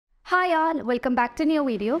Hi all, welcome back to new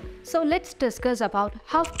video. So let's discuss about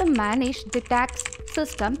how to manage the tax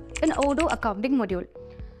system in Odoo accounting module.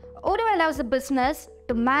 Odoo allows the business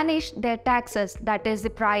to manage their taxes, that is the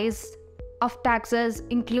price of taxes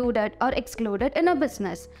included or excluded in a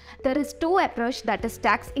business. There is two approach, that is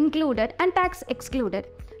tax included and tax excluded.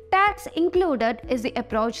 Tax included is the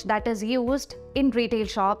approach that is used in retail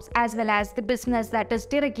shops as well as the business that is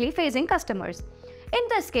directly facing customers. In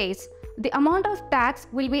this case, the amount of tax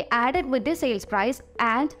will be added with the sales price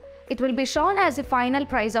and it will be shown as the final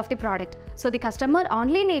price of the product. So the customer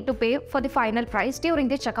only need to pay for the final price during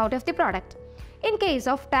the checkout of the product. In case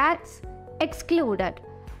of tax excluded,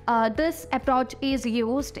 this approach is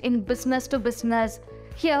used in business to business.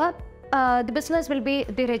 Here, the business will be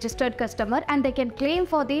the registered customer and they can claim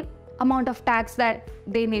for the amount of tax that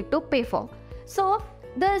they need to pay for. So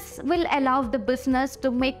this will allow the business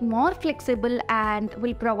to make more flexible and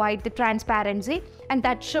will provide the transparency, and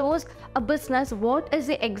that shows a business what is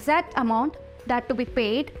the exact amount that to be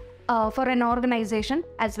paid for an organization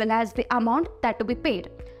as well as the amount that to be paid.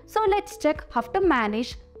 So let's check how to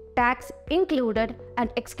manage tax included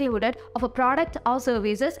and excluded of a product or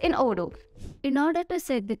services in Odoo. In order to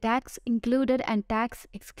set the tax included and tax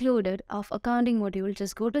excluded of accounting module,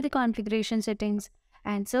 just go to the configuration settings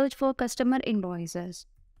and search for customer invoices.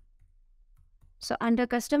 So under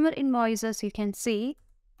customer invoices, you can see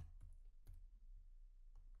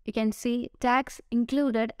tax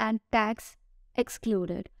included and tax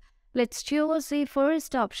excluded. Let's choose the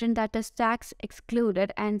first option, that is tax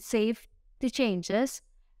excluded, and save the changes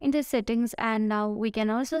in the settings. And now we can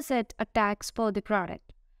also set a tax for the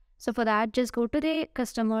product. So for that, just go to the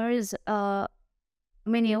customers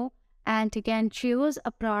menu and you can choose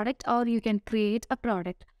a product or you can create a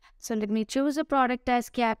product. So let me choose a product as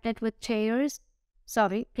cabinet with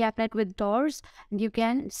doors, and you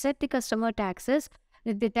can set the customer taxes.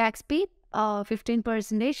 Let the tax be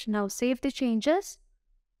 15%. Now save the changes.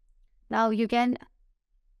 Now you can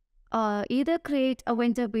either create a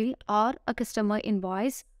vendor bill or a customer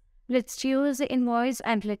invoice. Let's choose the invoice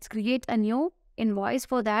and let's create a new invoice.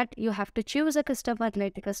 For that, you have to choose a customer,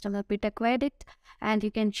 let the customer be a credit, and you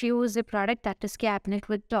can choose a product that is cabinet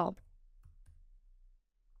with door.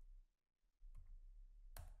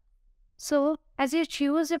 So as you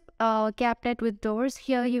choose a cabinet with doors,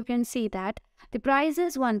 here you can see that the price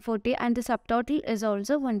is 140 and the subtotal is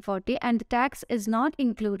also 140 and the tax is not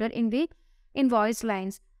included in the invoice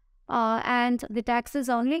lines. And the tax is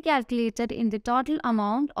only calculated in the total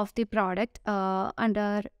amount of the product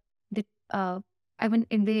under the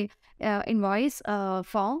in the invoice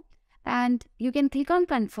form. And you can click on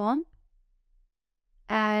confirm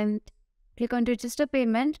and click on register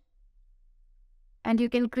payment, and you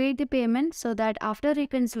can create the payment so that after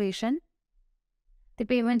reconciliation the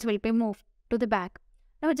payments will be moved to the back.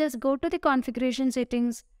 Now just go to the configuration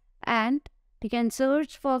settings and you can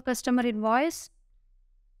search for customer invoice.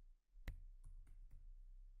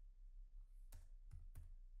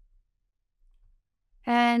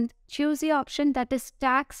 And choose the option that is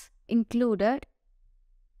tax included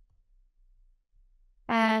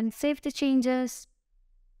and save the changes.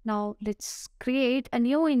 Now let's create a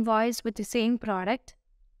new invoice with the same product.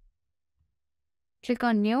 Click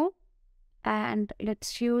on new and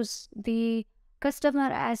let's choose the customer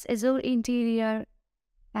as Azure interior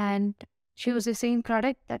and choose the same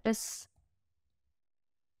product, that is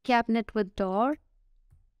cabinet with door.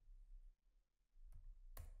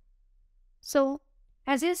 So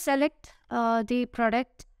as you select the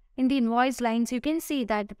product in the invoice lines, you can see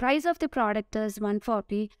that the price of the product is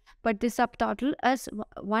 140, but the subtotal is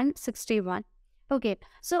 161. Okay,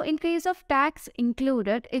 so in case of tax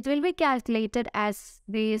included, it will be calculated as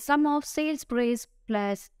the sum of sales price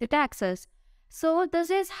plus the taxes. So this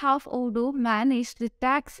is how Odoo manage the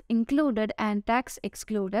tax included and tax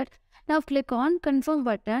excluded. Now click on confirm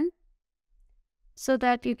button so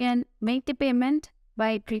that you can make the payment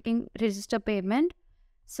by clicking register payment.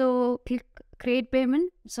 So click create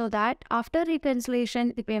payment so that after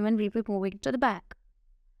reconciliation the payment will be moving to the back.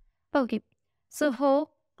 Okay, so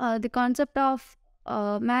hope the concept of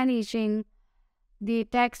managing the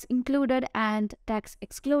tax included and tax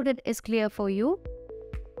excluded is clear for you.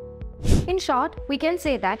 In short, we can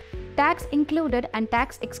say that tax included and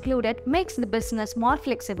tax excluded makes the business more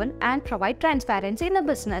flexible and provide transparency in the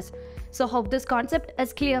business. So hope this concept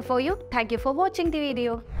is clear for you. Thank you for watching the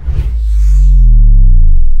video.